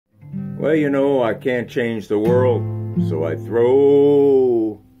Well, you know, I can't change the world, so I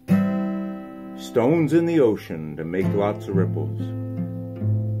throw stones in the ocean to make lots of ripples.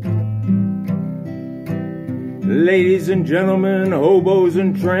 Ladies and gentlemen, hobos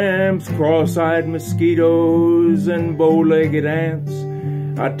and tramps, cross-eyed mosquitoes and bow-legged ants,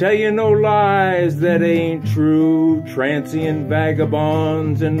 I tell you no lies that ain't true. Transient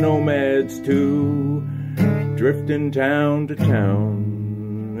vagabonds and nomads too, drifting town to town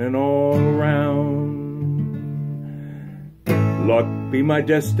and all around. Luck be my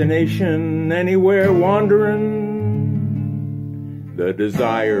destination, anywhere wandering, the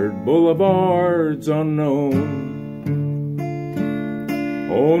desired boulevards unknown.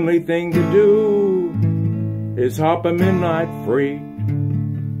 Only thing to do is hop a midnight freight.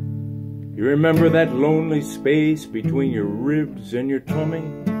 You remember that lonely space between your ribs and your tummy?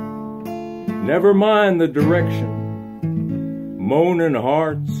 Never mind the direction, moaning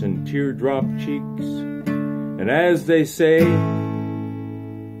hearts and teardrop cheeks. And as they say,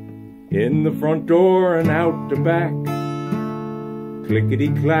 in the front door and out the back,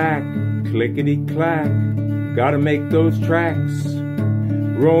 clickety-clack, clickety-clack, gotta make those tracks.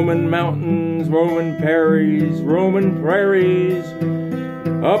 Roman mountains, Roman prairies,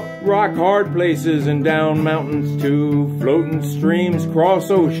 up rock hard places and down mountains too, floating streams cross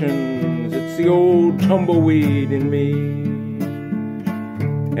oceans, it's the old tumbleweed in me.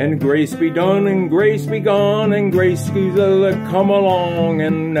 And grace be done and grace be gone, and grace will come along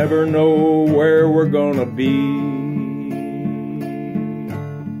and never know where we're gonna be.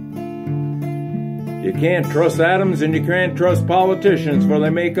 You can't trust atoms and you can't trust politicians, for they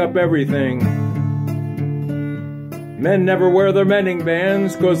make up everything. Men never wear their mending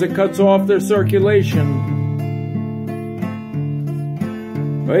bands, 'cause it cuts off their circulation.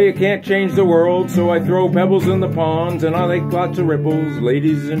 Well, you can't change the world, so I throw pebbles in the ponds, and I make lots of ripples.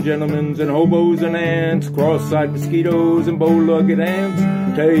 Ladies and gentlemen, and hobos and ants, cross-eyed mosquitoes and bow-legged ants,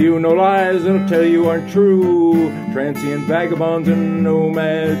 tell you no lies that'll tell you aren't true. Transient vagabonds and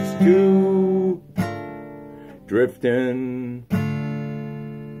nomads too, drifting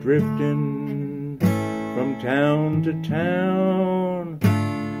from town to town,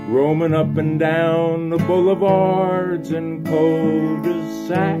 roaming up and down the boulevards and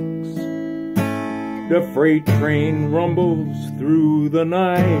cul-de-sacs. The freight train rumbles through the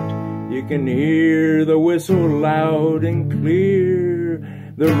night, you can hear the whistle loud and clear.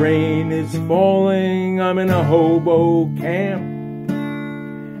 The rain is falling, I'm in a hobo camp,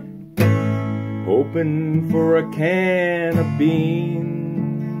 hoping for a can of beans.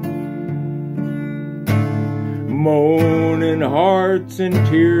 Moaning hearts and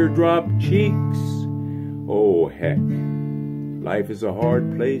teardrop cheeks. Oh heck, life is a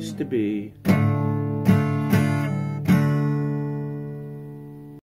hard place to be.